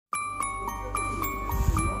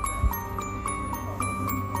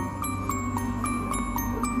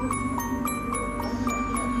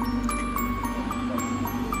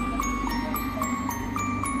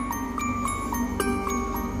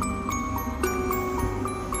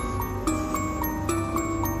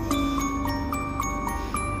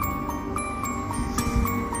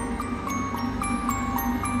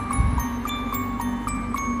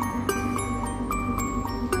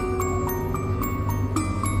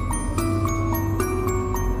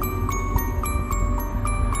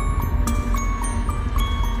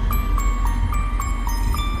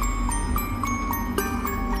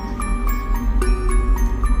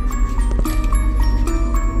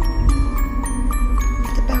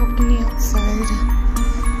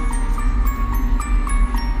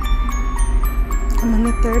I'm on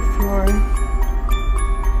the 3rd floor.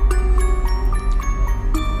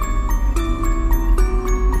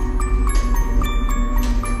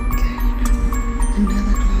 Okay,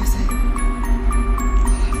 another closet.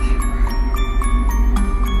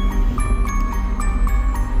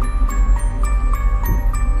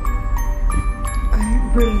 I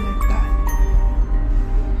really like that.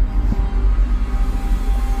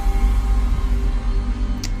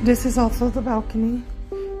 This is also the balcony.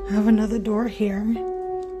 I have another door here.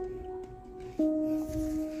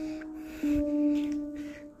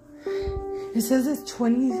 It says it's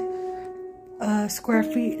 20 square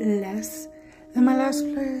feet less than my last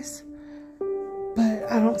place, but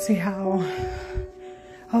I don't see how.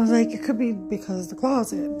 I was like, it could be because of the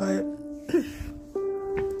closet, but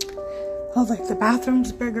I was like, the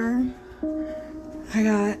bathroom's bigger. I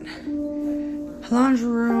got laundry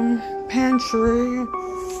room, pantry.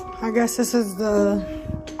 I guess this is the,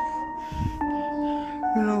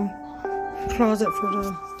 you know, closet for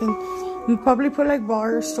the thing. You probably put like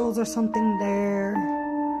bar stools or something there.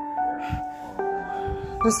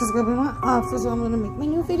 This is gonna be my office where I'm gonna make my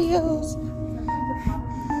new videos.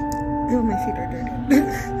 Ew, my feet are dirty.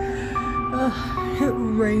 It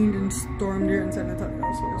rained and stormed here in San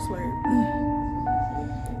Antonio, so it's like,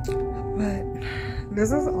 but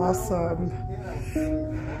this is awesome.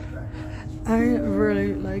 I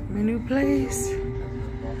really like my new place.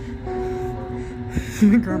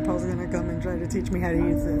 My grandpa's gonna come and try to teach me how to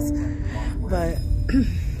use this, but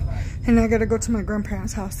and I gotta go to my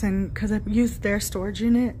grandparents' house, and because I used their storage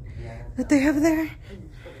unit that they have there,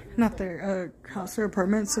 not their house or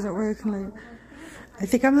apartment, so that way I can like, I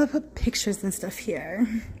think I'm gonna put pictures and stuff here.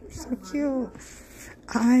 So cute.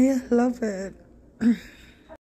 I love it.